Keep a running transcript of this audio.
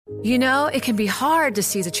You know, it can be hard to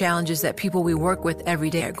see the challenges that people we work with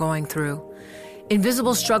every day are going through.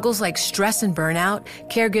 Invisible struggles like stress and burnout,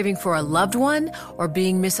 caregiving for a loved one, or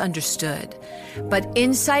being misunderstood. But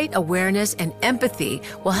insight, awareness, and empathy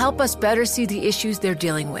will help us better see the issues they're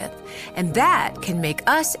dealing with. And that can make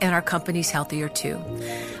us and our companies healthier too.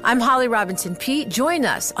 I'm Holly Robinson Peete. Join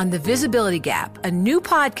us on The Visibility Gap, a new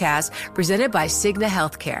podcast presented by Cigna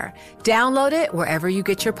Healthcare. Download it wherever you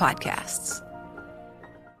get your podcasts.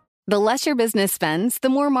 The less your business spends, the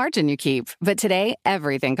more margin you keep. But today,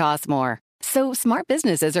 everything costs more. So smart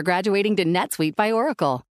businesses are graduating to NetSuite by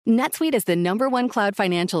Oracle. NetSuite is the #1 cloud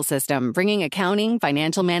financial system, bringing accounting,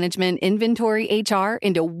 financial management, inventory, HR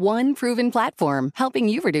into one proven platform, helping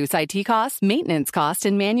you reduce IT costs, maintenance costs,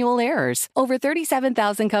 and manual errors. Over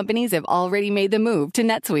 37,000 companies have already made the move to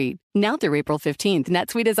NetSuite. Now through April 15th,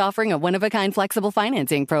 NetSuite is offering a one-of-a-kind flexible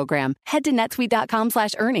financing program. Head to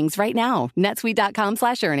netsuite.com/earnings right now.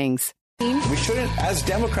 netsuite.com/earnings. We shouldn't, as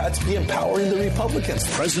Democrats, be empowering the Republicans.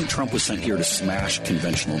 President Trump was sent here to smash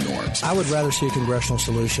conventional norms. I would rather see a congressional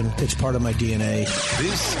solution. It's part of my DNA.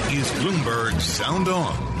 This is Bloomberg Sound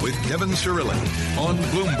On with Kevin Cirilli on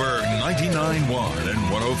Bloomberg 99.1 and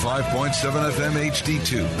 105.7 FM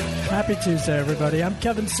HD2. Happy Tuesday, everybody. I'm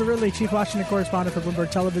Kevin Cirilli, Chief Washington Correspondent for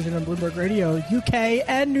Bloomberg Television and Bloomberg Radio. UK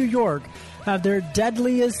and New York have their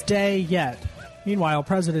deadliest day yet. Meanwhile,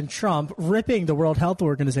 President Trump ripping the World Health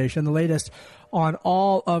Organization, the latest on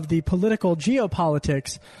all of the political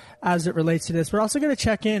geopolitics as it relates to this. We're also going to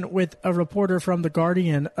check in with a reporter from The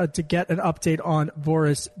Guardian to get an update on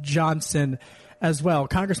Boris Johnson as well.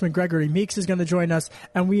 Congressman Gregory Meeks is going to join us,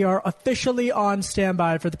 and we are officially on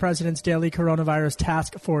standby for the president's daily coronavirus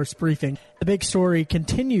task force briefing. The big story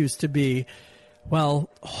continues to be, well,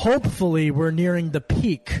 hopefully we're nearing the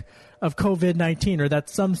peak of COVID-19, or that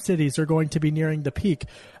some cities are going to be nearing the peak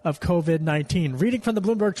of COVID-19. Reading from the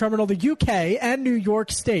Bloomberg Terminal, the UK and New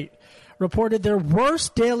York State reported their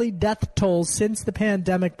worst daily death tolls since the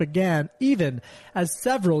pandemic began, even as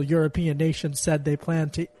several European nations said they plan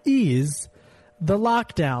to ease the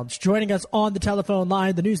lockdowns. Joining us on the telephone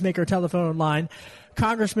line, the Newsmaker telephone line,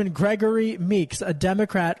 Congressman Gregory Meeks, a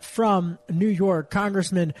Democrat from New York.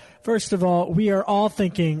 Congressman, first of all, we are all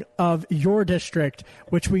thinking of your district,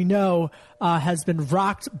 which we know has been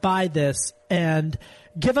rocked by this. And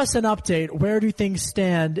give us an update. Where do things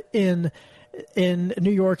stand in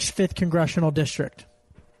New York's 5th Congressional District?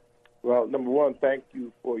 Well, number one, thank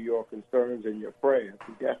you for your concerns and your prayers.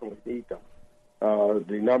 We definitely need them.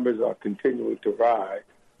 The numbers are continuing to rise.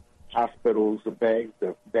 Hospitals are begged,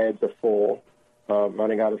 the beds are full.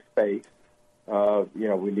 Running out of space.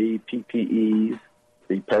 We need PPEs,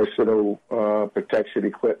 the personal protection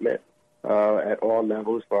equipment at all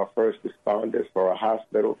levels for our first responders, for our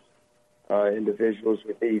hospitals, individuals.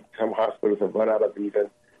 We need, some hospitals have run out of even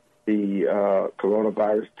the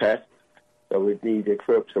coronavirus tests, so we need the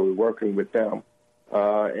equipment, so we're working with them.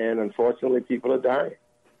 And unfortunately, people are dying.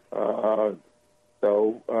 But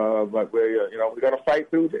we're going to fight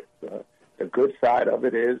through this. The good side of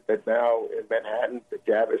it is that now in Manhattan, the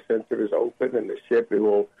Javits Center is open, and the ship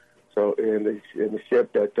the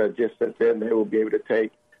ship that just sent in, they will be able to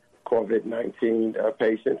take COVID-19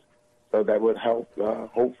 patients. So that would help,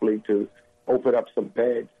 hopefully, to open up some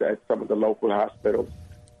beds at some of the local hospitals,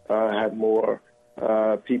 have more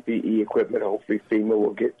PPE equipment. Hopefully, FEMA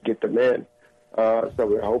will get them in. So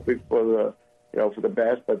we're hoping for the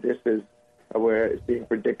best, but this is where it's being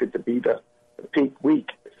predicted to be the peak week.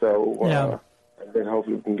 So, and then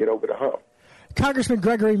hopefully we can get over the hump. Congressman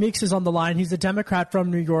Gregory Meeks is on the line. He's a Democrat from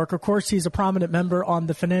New York. Of course, he's a prominent member on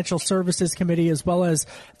the Financial Services Committee as well as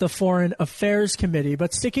the Foreign Affairs Committee.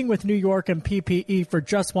 But sticking with New York and PPE for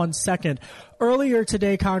just 1 second. Earlier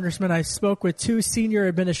today, Congressman, I spoke with 2 senior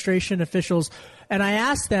administration officials, and I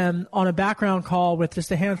asked them on a background call with just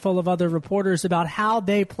a handful of other reporters about how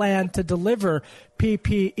they plan to deliver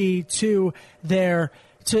PPE to their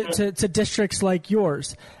to districts like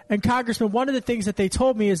yours. And Congressman, one of the things that they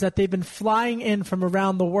told me is that they've been flying in from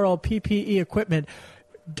around the world PPE equipment.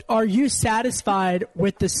 Are you satisfied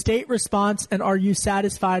with the state response, and are you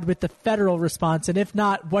satisfied with the federal response? And if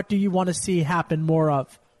not, what do you want to see happen more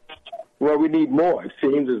of? Well, we need more. It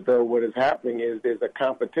seems as though what is happening is there's a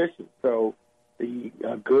competition. So the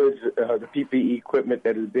goods, the PPE equipment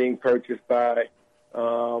that is being purchased by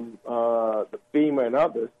the FEMA and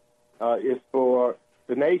others is for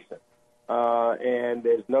the nation. And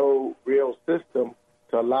there's no real system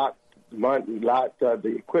to allot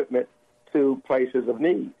the equipment to places of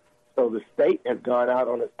need. So the state has gone out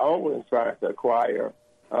on its own and trying to acquire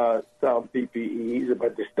some PPEs,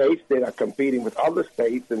 but the states that are competing with other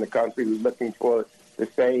states in the country who's looking for the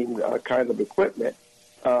same kind of equipment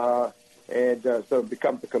So it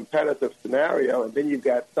becomes a competitive scenario. And then you've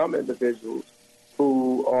got some individuals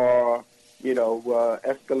who are,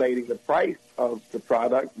 escalating the price of the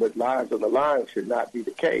product, but lives on the line should not be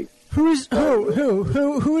the case. Who's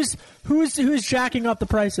jacking up the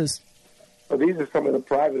prices? Well, these are some of the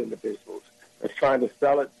private individuals that's trying to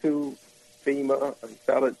sell it to FEMA and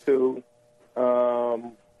sell it to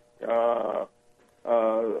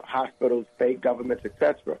hospitals, state governments,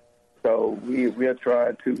 etc. So we are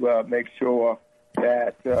trying to make sure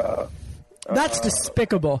that that's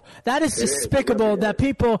despicable. That is despicable that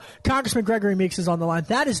people, Congressman Gregory Meeks is on the line.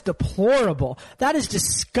 That is deplorable. That is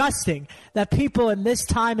disgusting that people in this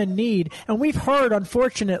time of need, and we've heard,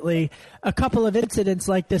 unfortunately, a couple of incidents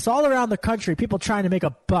like this all around the country, people trying to make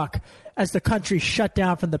a buck as the country shut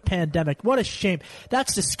down from the pandemic. What a shame.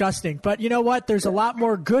 That's disgusting. But you know what? There's a lot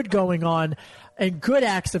more good going on and good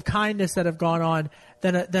acts of kindness that have gone on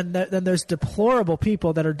than there's deplorable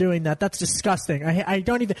people that are doing that. That's disgusting. I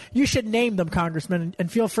don't even. You should name them, Congressman,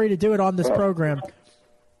 and feel free to do it on this program.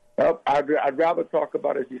 Well, I'd rather talk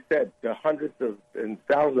about, as you said, the hundreds of and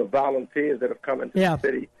thousands of volunteers that have come into the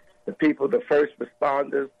city, the people, the first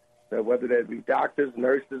responders, whether they be doctors,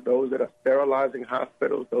 nurses, those that are sterilizing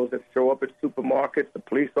hospitals, those that show up at supermarkets, the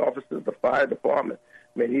police officers, the fire department.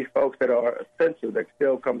 I mean, these folks that are essential that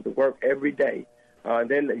still come to work every day. And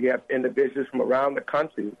then you have individuals from around the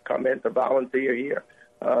country who come in to volunteer here.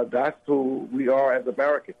 That's who we are as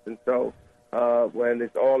Americans. And so when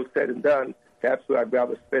it's all said and done, that's who I'd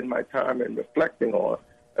rather spend my time in reflecting on,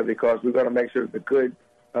 because we're going to make sure the good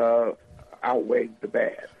outweighs the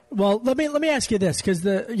bad. Well, let me ask you this, because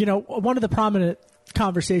one of the prominent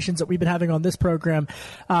conversations that we've been having on this program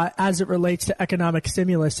as it relates to economic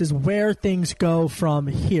stimulus is where things go from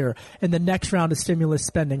here in the next round of stimulus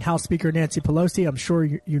spending. House Speaker Nancy Pelosi, I'm sure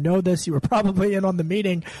you know this, you were probably in on the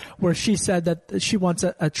meeting where she said that she wants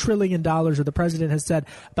 $1 trillion, or the president has said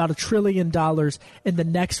about $1 trillion in the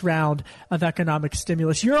next round of economic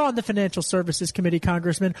stimulus. You're on the Financial Services Committee,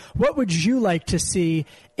 Congressman. What would you like to see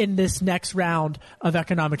in this next round of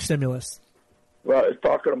economic stimulus? Well, it's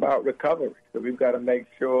talking about recovery. So we've got to make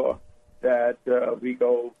sure that we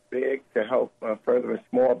go big to help further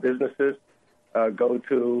small businesses, go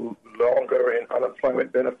to longer in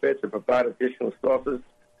unemployment benefits and provide additional sources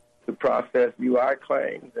to process UI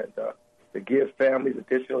claims and to give families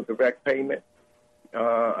additional direct payment.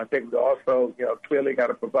 I think we also, clearly got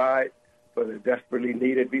to provide for the desperately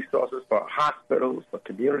needed resources for hospitals, for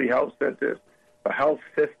community health centers, for health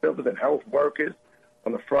systems and health workers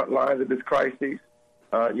on the front lines of this crisis.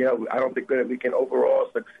 I don't think that we can overall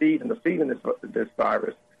succeed in defeating this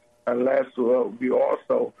virus unless we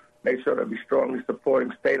also make sure that we're strongly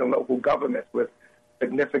supporting state and local governments with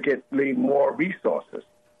significantly more resources.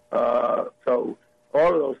 So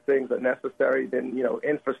all of those things are necessary. Then,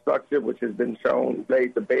 infrastructure, which has been shown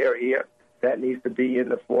laid to bear here, that needs to be in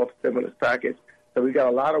the fourth stimulus package. So we got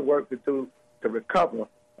a lot of work to do to recover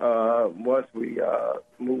once we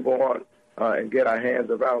move on and get our hands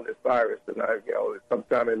around this virus. And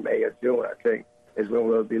sometime in May or June, I think, is when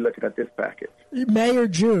we'll be looking at this package. May or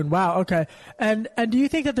June. Wow. Okay. And do you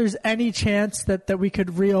think that there's any chance that we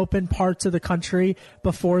could reopen parts of the country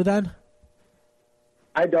before then?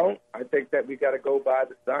 I don't. I think that we got to go by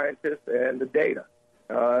the scientists and the data,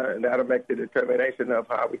 and that'll make the determination of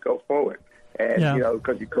how we go forward. And,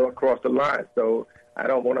 because you go across the line. So I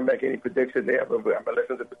don't want to make any prediction there, but I'm going to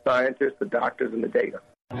listen to the scientists, the doctors, and the data.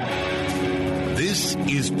 This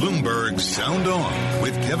is Bloomberg Sound On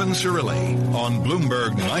with Kevin Cirilli on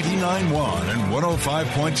Bloomberg 99.1 and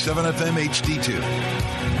 105.7 FM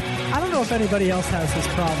HD2. I don't know if anybody else has this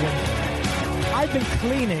problem. I've been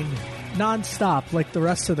cleaning nonstop like the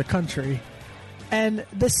rest of the country. And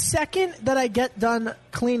the second that I get done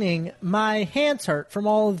cleaning, my hands hurt from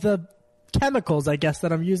all of the chemicals, I guess,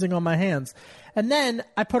 that I'm using on my hands. And then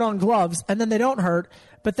I put on gloves, and then they don't hurt.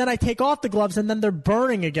 But then I take off the gloves, and then they're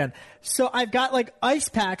burning again. So I've got like ice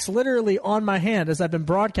packs literally on my hand as I've been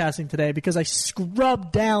broadcasting today because I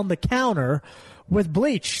scrubbed down the counter with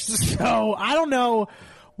bleach. So I don't know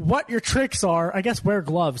what your tricks are. I guess wear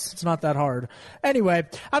gloves. It's not that hard. Anyway,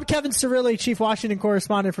 I'm Kevin Cirilli, Chief Washington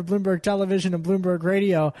Correspondent for Bloomberg Television and Bloomberg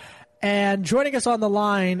Radio. And joining us on the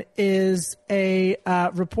line is a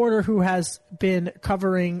reporter who has been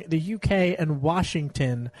covering the UK and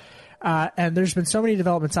Washington. And there's been so many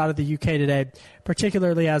developments out of the UK today,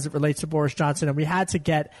 particularly as it relates to Boris Johnson. And we had to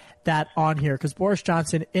get that on here because Boris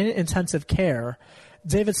Johnson in intensive care.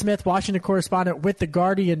 David Smith, Washington correspondent with The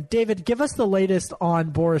Guardian. David, give us the latest on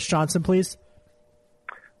Boris Johnson, please.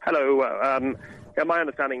 Hello. My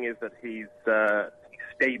understanding is that he's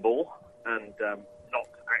stable and not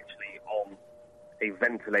actually on a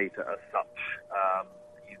ventilator as such.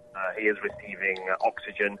 He is receiving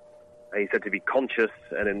oxygen. He's said to be conscious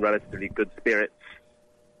and in relatively good spirits,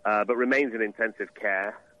 but remains in intensive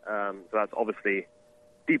care. So that's obviously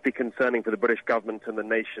deeply concerning for the British government and the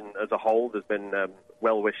nation as a whole. There's been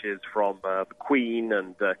well wishes from the Queen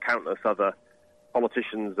and countless other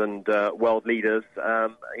politicians and world leaders.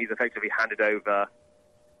 He's effectively handed over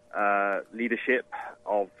leadership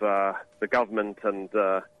of the government and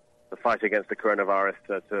the fight against the coronavirus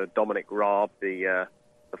to Dominic Raab, the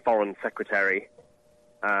Foreign Secretary.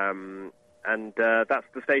 And that's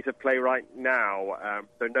the state of play right now.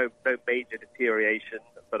 So no major deterioration,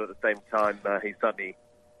 but at the same time, he's certainly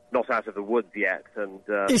not out of the woods yet. And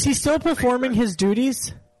is he still performing his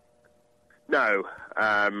duties? No.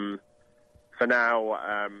 For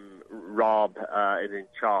now, Raab is in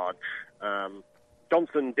charge.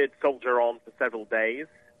 Johnson did soldier on for several days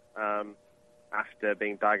after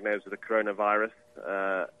being diagnosed with the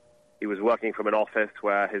coronavirus. He was working from an office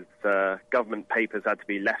where his government papers had to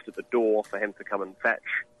be left at the door for him to come and fetch.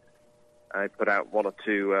 I put out one or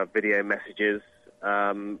two video messages,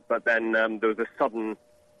 but then there was a sudden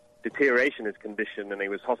deterioration in his condition, and he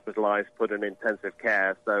was hospitalized, put in intensive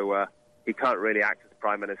care, so he can't really act as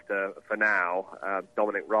Prime Minister for now.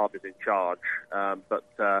 Dominic Raab is in charge, but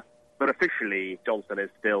officially Johnson is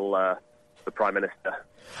still the Prime Minister.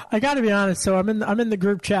 I got to be honest. So I'm in the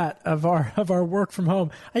group chat of our work from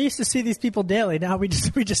home. I used to see these people daily. Now we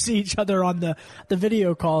just see each other on the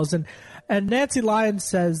video calls. And Nancy Lyons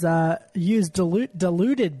says use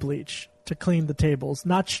diluted bleach to clean the tables,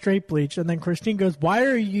 not straight bleach. And then Christine goes, "Why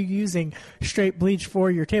are you using straight bleach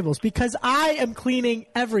for your tables?" Because I am cleaning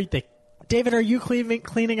everything. David, are you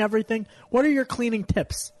cleaning everything? What are your cleaning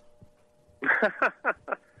tips?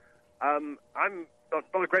 I'm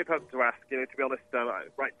not a great person to ask. To be honest,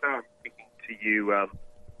 right now I'm speaking to you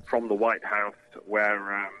from the White House,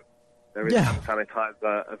 where there is hand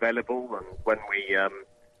sanitizer available, and when we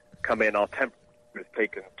come in, our temperature is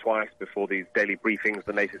taken twice before these daily briefings.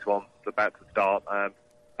 The latest one's about to start.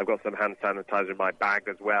 I've got some hand sanitizer in my bag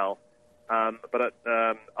as well. But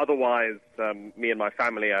otherwise, me and my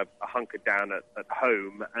family are hunkered down at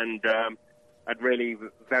home, and really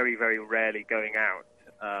very, very rarely going out.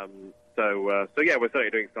 So yeah, we're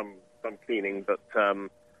certainly doing some cleaning, but for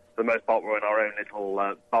the most part, we're in our own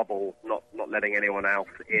little bubble, not letting anyone else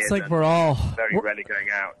in. It's like we're rarely going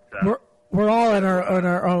out. We're all in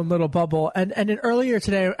our own little bubble. And earlier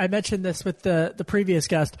today, I mentioned this with the previous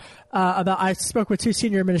guest about I spoke with two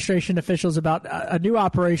senior administration officials about a new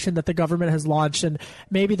operation that the government has launched, and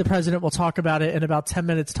maybe the president will talk about it in about 10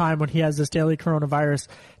 minutes' time when he has this daily coronavirus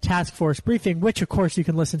task force briefing, which of course you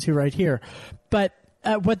can listen to right here. But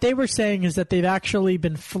what they were saying is that they've actually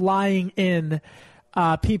been flying in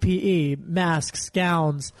PPE, masks,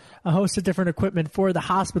 gowns, a host of different equipment for the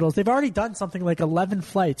hospitals. They've already done something like 11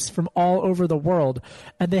 flights from all over the world,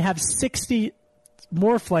 and they have 60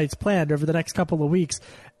 more flights planned over the next couple of weeks,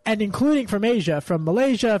 and including from Asia, from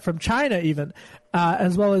Malaysia, from China even,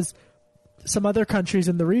 as well as some other countries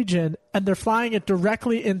in the region, and they're flying it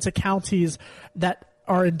directly into counties that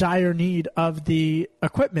are in dire need of the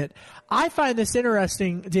equipment. I find this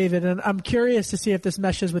interesting, David, and I'm curious to see if this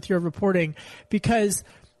meshes with your reporting, because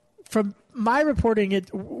from my reporting,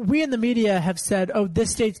 we in the media have said, oh,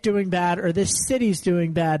 this state's doing bad or this city's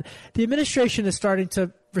doing bad. The administration is starting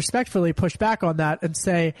to respectfully push back on that and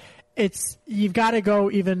say you've got to go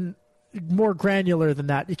even more granular than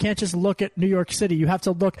that. You can't just look at New York City. You have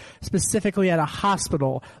to look specifically at a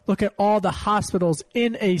hospital, look at all the hospitals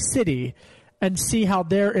in a city and see how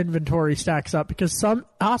their inventory stacks up, because some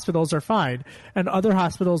hospitals are fine and other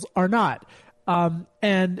hospitals are not.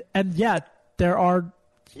 And yet there are,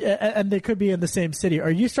 and they could be in the same city.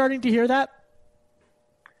 Are you starting to hear that?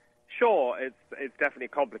 Sure. It's definitely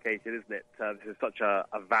complicated, isn't it? This is such a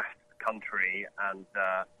vast country, and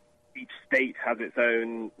each state has its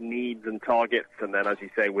own needs and targets. And then, as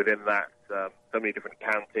you say, within that, so many different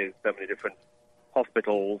counties, so many different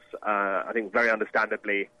hospitals. I think very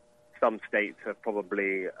understandably, some states have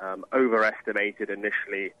probably overestimated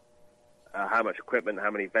initially how much equipment, how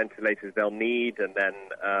many ventilators they'll need, and then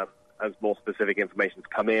as more specific information has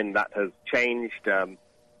come in, that has changed.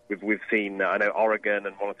 We've seen, I know, Oregon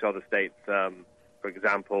and one or two other states, for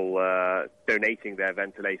example, donating their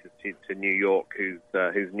ventilators to New York,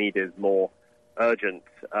 whose need is more urgent.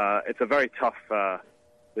 It's a very tough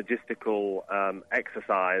logistical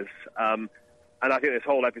exercise, and I think this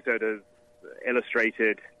whole episode has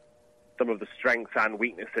illustrated some of the strengths and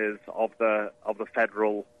weaknesses of the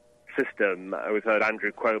federal system. We've heard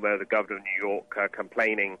Andrew Cuomo, the governor of New York,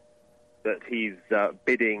 complaining that he's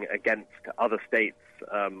bidding against other states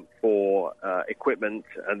for equipment,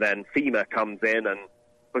 and then FEMA comes in and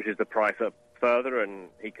pushes the price up further, and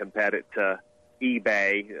he compared it to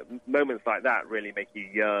eBay. Moments like that really make you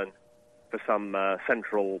yearn for some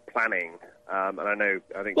central planning. And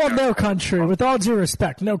I think. Well, no country, with all due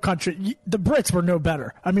respect, no country. The Brits were no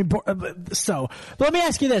better. I mean, so. But let me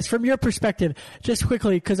ask you this, from your perspective, just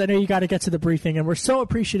quickly, because I know you got to get to the briefing, and we're so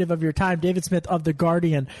appreciative of your time, David Smith of The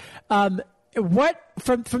Guardian. What,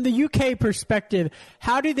 from the UK perspective,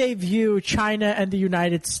 how do they view China and the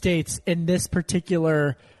United States in this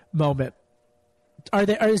particular moment?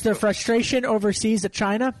 Is there frustration overseas at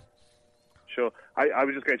China? Sure. I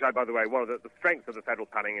was just going to say, by the way, one of the strengths of the federal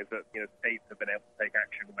planning is that states have been able to take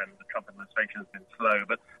action when the Trump administration has been slow.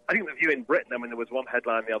 But I think the view in Britain, there was one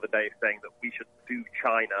headline the other day saying that we should sue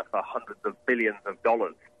China for hundreds of billions of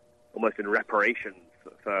dollars, almost in reparations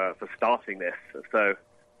for starting this. So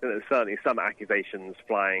there's certainly some accusations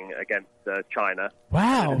flying against China.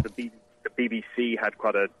 Wow. The BBC had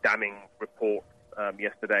quite a damning report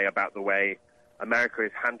yesterday about the way America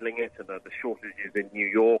is handling it and the shortages in New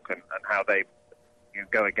York and how they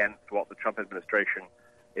go against what the Trump administration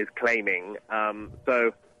is claiming. I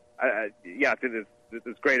think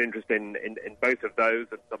there's great interest in both of those,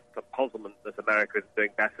 and some puzzlement that America is doing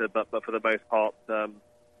better, but for the most part,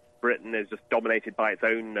 Britain is just dominated by its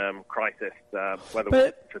own crisis, whether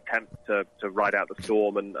it's an attempt to ride out the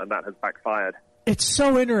storm, and that has backfired. It's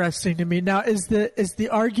so interesting to me. Now, is the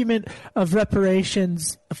argument of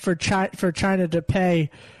reparations for China to pay,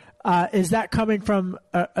 is that coming from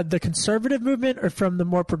the conservative movement or from the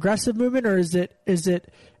more progressive movement, or is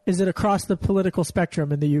it across the political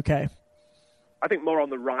spectrum in the UK? I think more on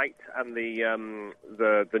the right, and the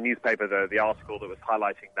newspaper, the article that was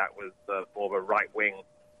highlighting that was more of a right-wing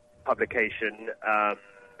publication. I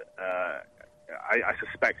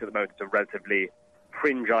suspect at the moment it's a relatively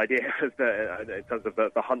fringe idea in terms of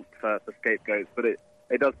the hunt for scapegoats, but it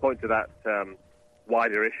does point to that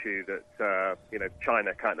wider issue that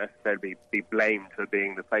China can't necessarily be blamed for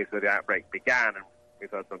being the place where the outbreak began. And we've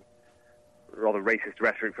heard some rather racist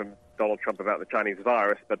rhetoric from Donald Trump about the Chinese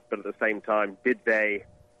virus, but at the same time, did they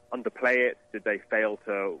underplay it? Did they fail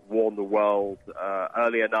to warn the world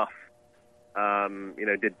early enough?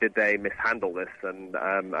 Did they mishandle this? And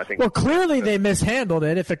I think. Well, clearly they mishandled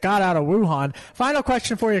it if it got out of Wuhan. Final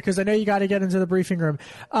question for you, because I know you got to get into the briefing room.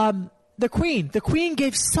 The Queen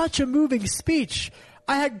gave such a moving speech.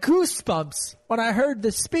 I had goosebumps when I heard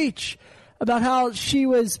the speech about how she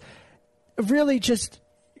was really just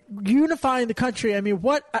unifying the country. I mean,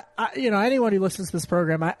 anyone who listens to this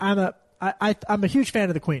program, I'm a huge fan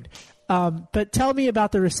of the Queen. But tell me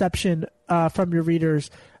about the reception from your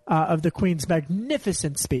readers of the Queen's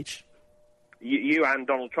magnificent speech. You and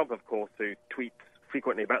Donald Trump, of course, who tweets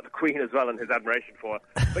frequently about the Queen as well and his admiration for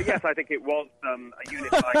her. But yes, I think it was a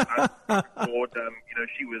unifying board.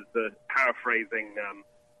 She was paraphrasing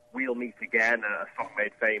 "We'll Meet Again," a song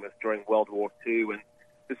made famous during World War II, and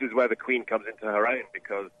this is where the Queen comes into her own,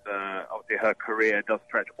 because obviously her career does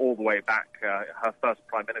stretch all the way back. Her first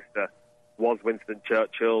Prime Minister was Winston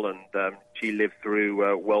Churchill, and she lived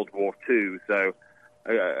through World War II, so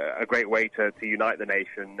a great way to unite the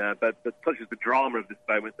nation. But such is the drama of this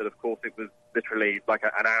moment that, of course, it was literally like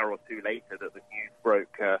an hour or two later that the news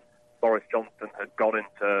broke. Boris Johnson had gone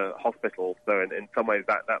into hospital, so in some ways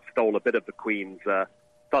that stole a bit of the Queen's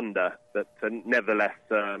thunder. But nevertheless,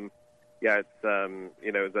 it's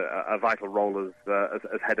a vital role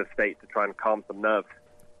as head of state to try and calm some nerves.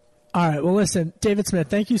 All right. Well, listen, David Smith,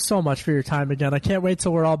 thank you so much for your time again. I can't wait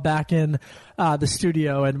till we're all back in the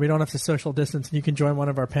studio and we don't have to social distance and you can join one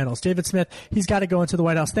of our panels. David Smith, he's got to go into the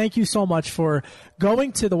White House. Thank you so much for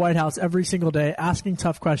going to the White House every single day, asking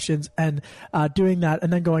tough questions and doing that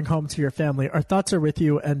and then going home to your family. Our thoughts are with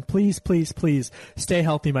you, and please, please, please stay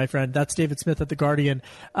healthy, my friend. That's David Smith at The Guardian.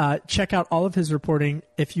 Check out all of his reporting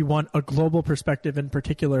if you want a global perspective in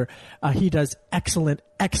particular. He does excellent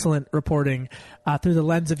reporting through the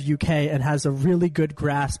lens of UK and has a really good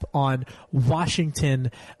grasp on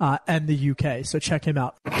Washington and the UK. So check him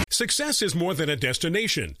out. Success is more than a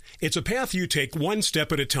destination. It's a path you take one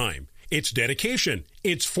step at a time. It's dedication,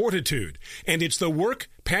 it's fortitude, and it's the work,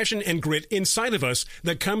 passion, and grit inside of us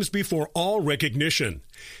that comes before all recognition.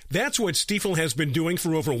 That's what Stifel has been doing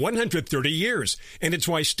for over 130 years, and it's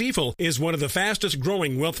why Stifel is one of the fastest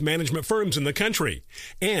growing wealth management firms in the country.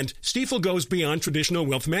 And Stifel goes beyond traditional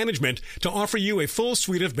wealth management to offer you a full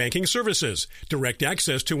suite of banking services, direct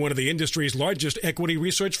access to one of the industry's largest equity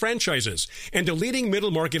research franchises, and a leading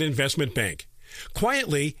middle market investment bank.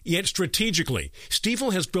 Quietly, yet strategically,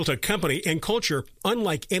 Stifel has built a company and culture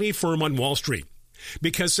unlike any firm on Wall Street.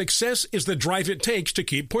 Because success is the drive it takes to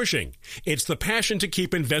keep pushing. It's the passion to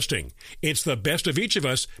keep investing. It's the best of each of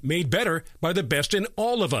us made better by the best in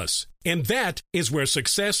all of us. And that is where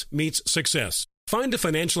success meets success. Find a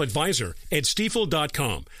financial advisor at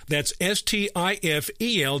Stifel.com. That's STIFEL.com.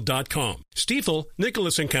 Stifel,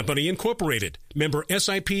 Nicholas & Company, Incorporated. Member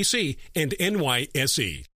SIPC and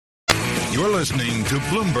NYSE. You're listening to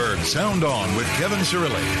Bloomberg Sound On with Kevin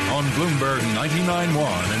Cirilli on Bloomberg 99.1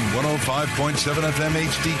 and 105.7 FM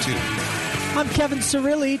HD2. I'm Kevin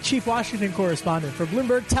Cirilli, Chief Washington Correspondent for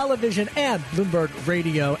Bloomberg Television and Bloomberg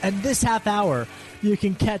Radio. And this half hour, you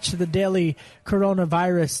can catch the daily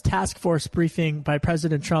coronavirus task force briefing by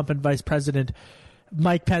President Trump and Vice President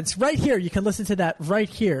Mike Pence right here. You can listen to that right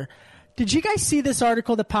here. Did you guys see this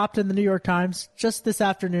article that popped in the New York Times just this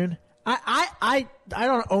afternoon? I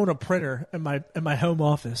don't own a printer in my home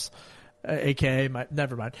office, aka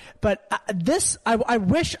never mind. But I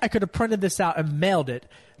wish I could have printed this out and mailed it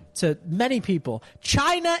to many people.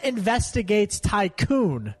 China investigates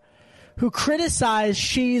tycoon who criticized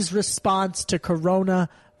Xi's response to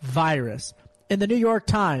coronavirus. In the New York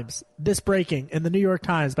Times, this breaking in the New York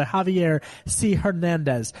Times by Javier C.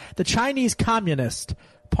 Hernandez, the Chinese Communist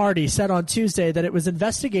Party said on Tuesday that it was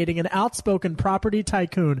investigating an outspoken property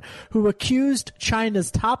tycoon who accused China's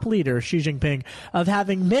top leader, Xi Jinping, of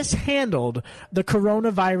having mishandled the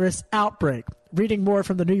coronavirus outbreak. Reading more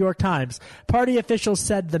from the New York Times, party officials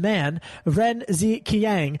said the man, Ren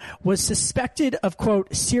Zhiqiang, was suspected of,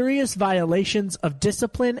 quote, serious violations of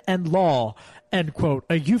discipline and law, end quote,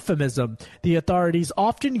 a euphemism the authorities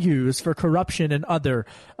often use for corruption and other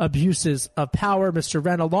abuses of power. Mr.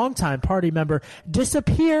 Ren, a longtime party member,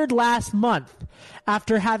 disappeared last month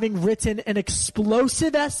after having written an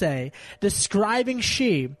explosive essay describing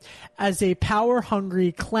Xi as a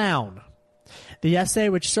power-hungry clown. The essay,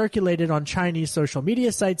 which circulated on Chinese social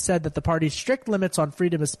media sites, said that the party's strict limits on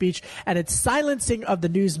freedom of speech and its silencing of the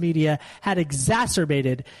news media had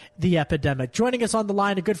exacerbated the epidemic. Joining us on the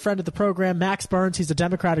line, a good friend of the program, Max Burns. He's a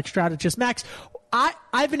Democratic strategist. Max,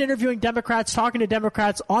 I've been interviewing Democrats, talking to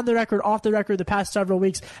Democrats on the record, off the record the past several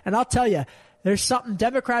weeks, and I'll tell you, there's something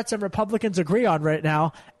Democrats and Republicans agree on right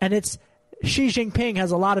now, and it's Xi Jinping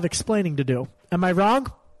has a lot of explaining to do. Am I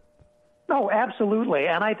wrong? No, absolutely.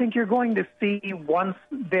 And I think you're going to see once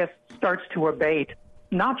this starts to abate,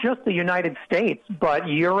 not just the United States, but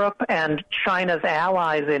Europe and China's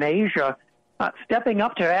allies in Asia stepping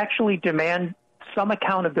up to actually demand some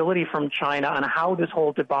accountability from China on how this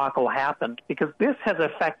whole debacle happened, because this has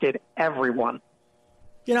affected everyone.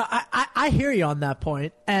 You know, I hear you on that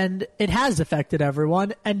point, and it has affected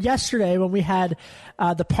everyone. And yesterday when we had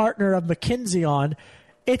the partner of McKinsey on,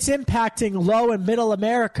 it's impacting low and middle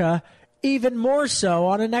America even more so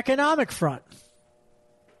on an economic front.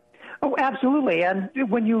 Oh, absolutely. And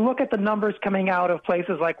when you look at the numbers coming out of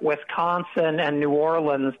places like Wisconsin and New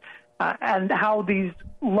Orleans, and how these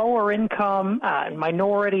lower income,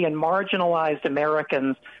 minority and marginalized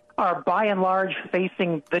Americans are by and large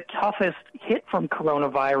facing the toughest hit from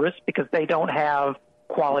coronavirus because they don't have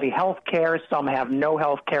quality health care. Some have no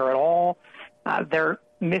health care at all. They're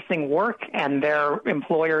missing work, and their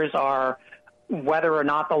employers are, whether or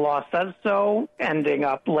not the law says so, ending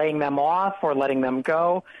up laying them off or letting them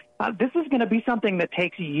go. This is going to be something that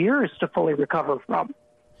takes years to fully recover from.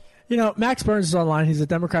 You know, Max Burns is online. He's a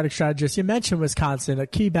Democratic strategist. You mentioned Wisconsin, a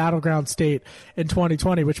key battleground state in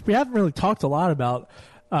 2020, which we haven't really talked a lot about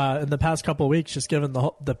in the past couple of weeks, just given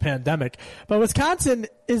the pandemic. But Wisconsin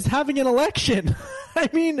is having an election. I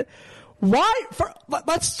mean, why?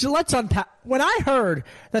 Let's unpack. When I heard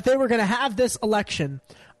that they were going to have this election,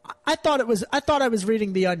 I thought I was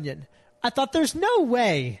reading The Onion. I thought there's no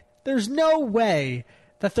way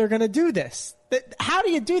that they're going to do this. How do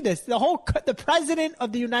you do this? The president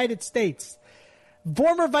of the United States,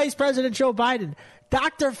 former Vice President Joe Biden,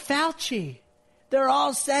 Dr. Fauci, they're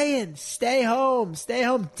all saying, stay home, stay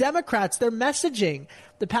home. Democrats, their messaging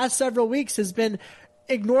the past several weeks has been,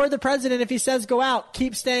 ignore the president if he says go out,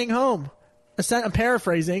 keep staying home. I'm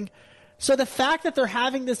paraphrasing. So the fact that they're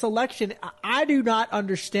having this election, I do not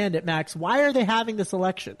understand it, Max. Why are they having this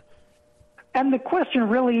election? And the question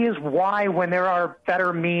really is why, when there are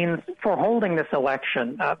better means for holding this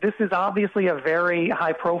election. This is obviously a very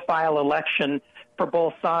high-profile election for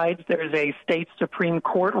both sides. There's a state Supreme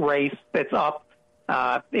Court race that's up.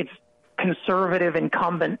 It's conservative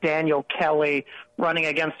incumbent Daniel Kelly running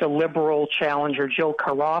against a liberal challenger, Jill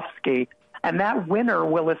Karofsky. And that winner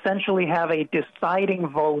will essentially have a deciding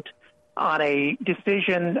vote on a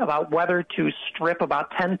decision about whether to strip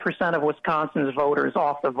about 10% of Wisconsin's voters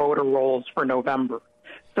off the voter rolls for November.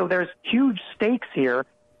 So there's huge stakes here.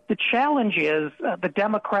 The challenge is the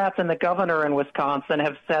Democrats and the governor in Wisconsin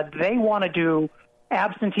have said they want to do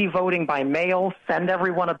absentee voting by mail, send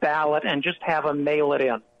everyone a ballot, and just have them mail it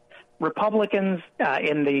in. Republicans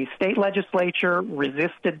in the state legislature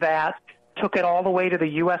resisted that, took it all the way to the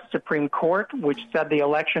U.S. Supreme Court, which said the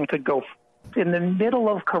election could go in the middle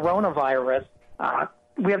of coronavirus.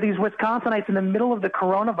 We have these Wisconsinites in the middle of the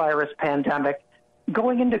coronavirus pandemic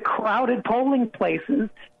going into crowded polling places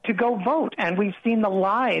to go vote, and we've seen the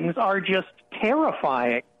lines are just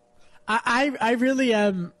terrifying. I really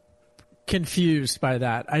am confused by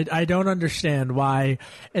that. I don't understand why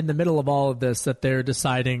in the middle of all of this that they're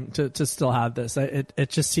deciding to still have this. It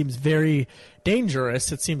just seems very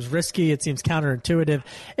dangerous. It seems risky. It seems counterintuitive.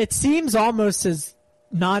 It seems almost as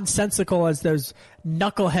nonsensical as those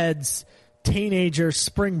knuckleheads, teenager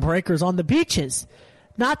spring breakers on the beaches.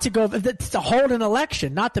 Not to go to hold an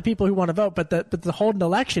election, not the people who want to vote, but to hold an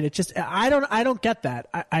election. It just I don't get that.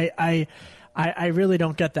 I really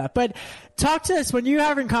don't get that. But talk to us when you're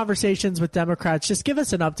having conversations with Democrats. Just give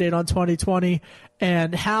us an update on 2020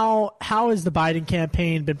 and how has the Biden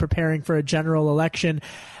campaign been preparing for a general election?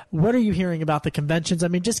 What are you hearing about the conventions? I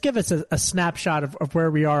mean, just give us a snapshot of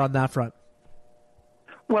where we are on that front.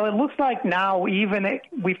 Well, it looks like now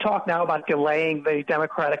we've talked now about delaying the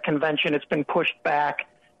Democratic convention. It's been pushed back.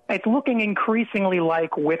 It's looking increasingly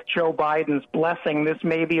like with Joe Biden's blessing, this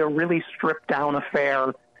may be a really stripped down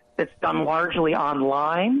affair that's done largely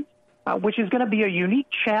online, which is going to be a unique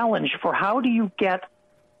challenge for how do you get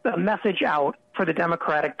the message out for the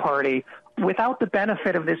Democratic Party without the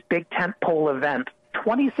benefit of this big tentpole event.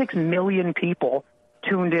 26 million people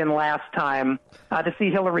tuned in last time to see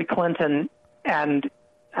Hillary Clinton and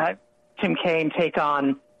Tim Kaine take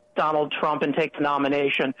on Donald Trump and take the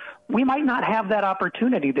nomination. We might not have that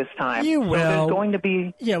opportunity this time. You will. So there's going to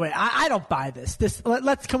be. Yeah, wait. I don't buy this.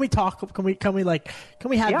 Can we talk? Can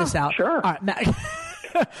we have this out? Sure. All right,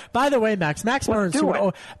 by the way, Max Burns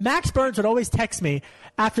would always text me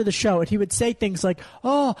after the show, and he would say things like,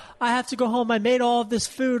 "Oh, I have to go home. I made all of this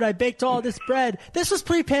food. I baked all this bread." This was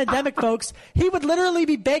pre-pandemic, folks. He would literally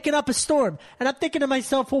be baking up a storm, and I'm thinking to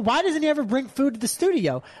myself, "Well, why doesn't he ever bring food to the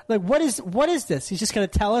studio? Like, what is this? He's just going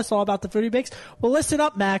to tell us all about the food he bakes?" Well, listen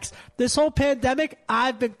up, Max. This whole pandemic,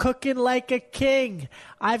 I've been cooking like a king.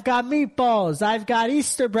 I've got meatballs. I've got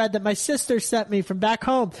Easter bread that my sister sent me from back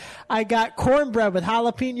home. I got cornbread with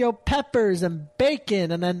jalapeno peppers and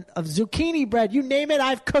bacon and then zucchini bread. You name it,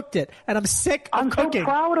 I've cooked it. And I'm sick of cooking. I'm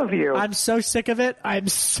so proud of you. I'm so sick of it.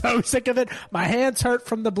 My hands hurt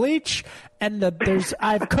from the bleach, and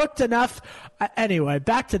I've cooked enough. Anyway,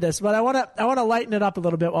 back to this. But I want to lighten it up a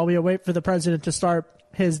little bit while we wait for the president to start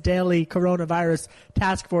his daily coronavirus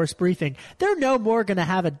task force briefing. They're no more going to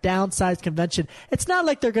have a downsized convention. It's not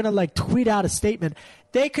like they're going to tweet out a statement.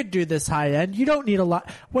 They could do this high end. You don't need a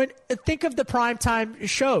lot. Think of the primetime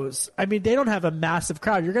shows. I mean, they don't have a massive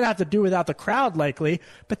crowd. You're going to have to do without the crowd likely,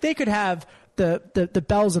 but they could have the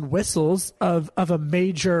bells and whistles of a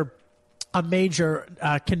major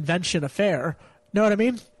convention affair. Know what I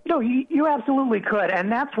mean? No, you absolutely could.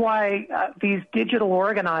 And that's why these digital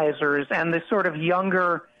organizers and this sort of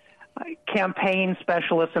younger campaign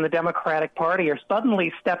specialists in the Democratic Party are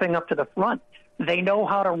suddenly stepping up to the front. They know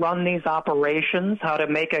how to run these operations, how to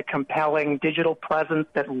make a compelling digital presence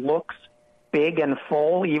that looks big and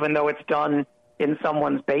full, even though it's done in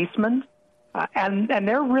someone's basement. And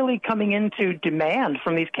they're really coming into demand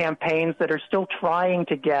from these campaigns that are still trying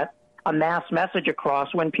to get a mass message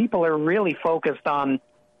across when people are really focused on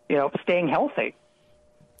staying healthy.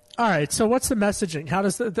 All right. So what's the messaging? How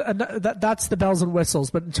does that's the bells and whistles?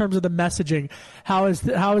 But in terms of the messaging, how is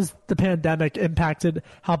the pandemic impacted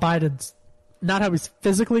how Biden's, not how he's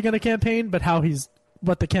physically going to campaign, but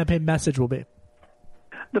what the campaign message will be?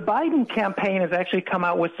 The Biden campaign has actually come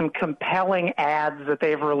out with some compelling ads that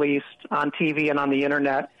they've released on TV and on the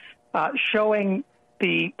internet, showing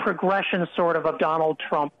the progression sort of Donald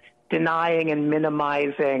Trump denying and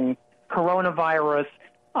minimizing coronavirus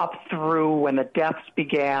up through when the deaths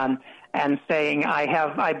began and saying,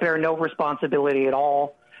 I bear no responsibility at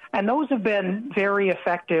all. And those have been very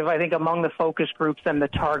effective, I think, among the focus groups and the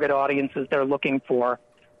target audiences they're looking for.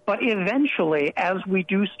 But eventually, as we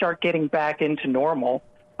do start getting back into normal,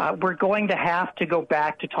 we're going to have to go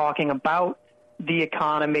back to talking about the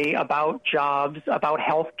economy, about jobs, about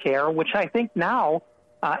health care, which I think now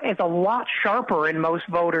is a lot sharper in most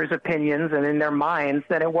voters' opinions and in their minds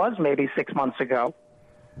than it was maybe 6 months ago.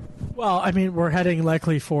 Well, I mean, we're heading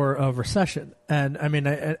likely for a recession, and I mean,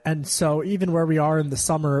 and so even where we are in the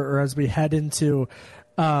summer, or as we head into,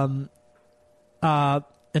 in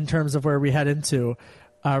terms of where we head into,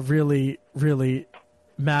 really, really,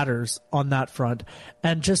 matters on that front.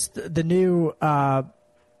 And just the new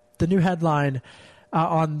headline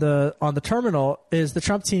on the terminal is the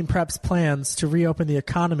Trump team preps plans to reopen the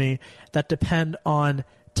economy that depend on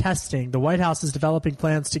testing. The White House is developing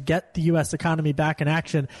plans to get the U.S. economy back in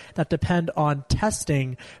action that depend on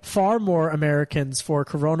testing far more Americans for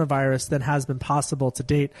coronavirus than has been possible to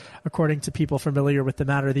date, according to people familiar with the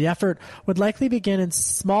matter. The effort would likely begin in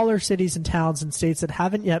smaller cities and towns in states that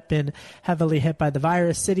haven't yet been heavily hit by the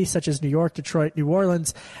virus. Cities such as New York, Detroit, New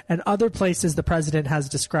Orleans, and other places the president has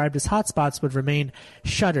described as hotspots would remain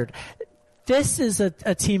shuttered. This is a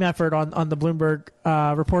team effort on the Bloomberg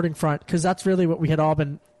reporting front, because that's really what we had all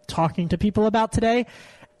been talking to people about today.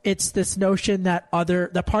 It's this notion that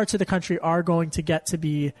the parts of the country are going to get to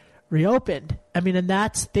be reopened. I mean, and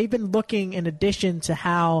they've been looking, in addition to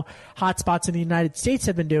how hotspots in the United States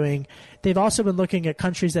have been doing, they've also been looking at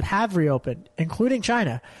countries that have reopened, including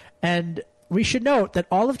China. And we should note that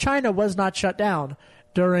all of China was not shut down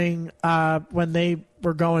during when they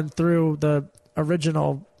were going through the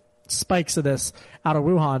original spikes of this out of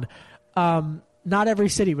Wuhan. Not every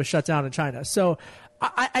city was shut down in China. So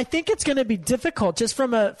I think it's going to be difficult just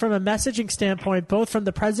from a messaging standpoint, both from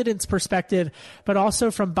the president's perspective, but also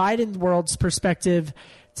from Biden's world's perspective,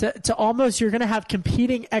 to almost, you're going to have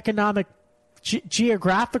competing economic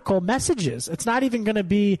geographical messages. It's not even going to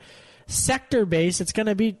be sector based. It's going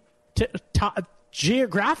to be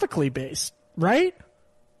geographically based, right?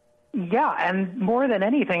 Yeah, and more than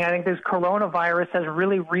anything, I think this coronavirus has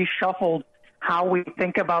really reshuffled how we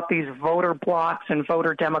think about these voter blocks and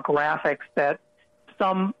voter demographics that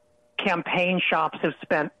some campaign shops have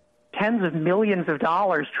spent tens of millions of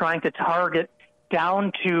dollars trying to target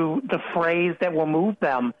down to the phrase that will move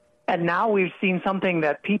them. And now we've seen something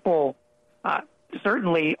that people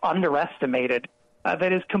certainly underestimated,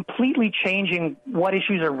 that is completely changing what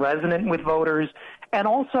issues are resonant with voters, and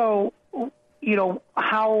also,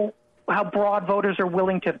 how broad voters are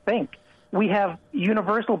willing to think. We have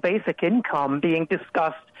universal basic income being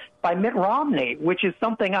discussed by Mitt Romney, which is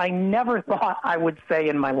something I never thought I would say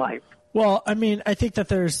in my life. Well, I mean, I think that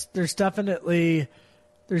there's definitely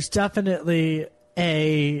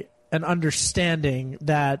an understanding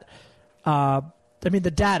that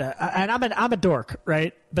the data, and I'm a dork,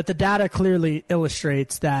 right? But the data clearly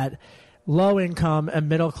illustrates that low-income and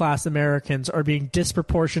middle-class Americans are being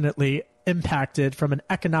disproportionately impacted from an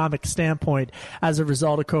economic standpoint as a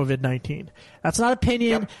result of COVID-19. That's not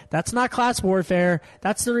opinion. Yep. That's not class warfare.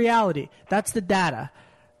 That's the reality. That's the data.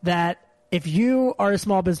 That if you are a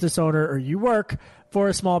small business owner or you work for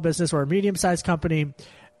a small business or a medium-sized company,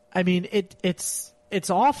 I mean, it's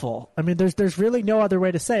awful. I mean, there's really no other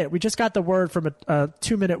way to say it. We just got the word from a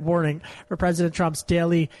 2-minute warning for President Trump's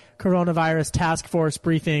daily coronavirus task force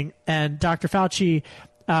briefing, and Dr. Fauci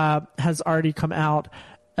has already come out.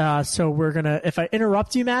 So we're going to, if I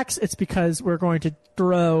interrupt you, Max, it's because we're going to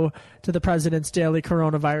throw to the president's daily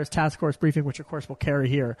coronavirus task force briefing, which of course we'll carry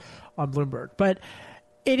here on Bloomberg. But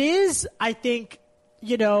it is, I think,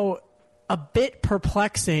 a bit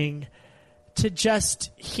perplexing to just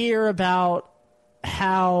hear about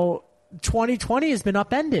how 2020 has been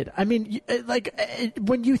upended. I mean,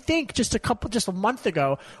 when you think just a month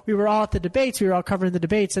ago, we were all at the debates, we were all covering the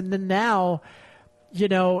debates, and then now,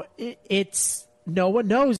 it's no one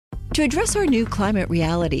knows. To address our new climate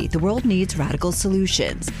reality, the world needs radical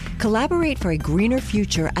solutions. Collaborate for a greener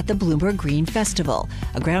future at the Bloomberg Green Festival,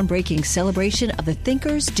 a groundbreaking celebration of the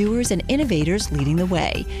thinkers, doers, and innovators leading the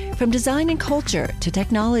way. From design and culture to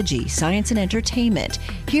technology, science, and entertainment,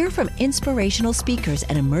 hear from inspirational speakers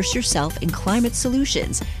and immerse yourself in climate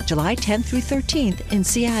solutions. July 10th through 13th in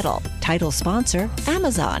Seattle. Title sponsor,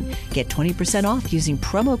 Amazon. Get 20% off using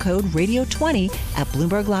promo code RADIO20 at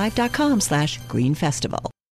BloombergLive.com/Green Festival.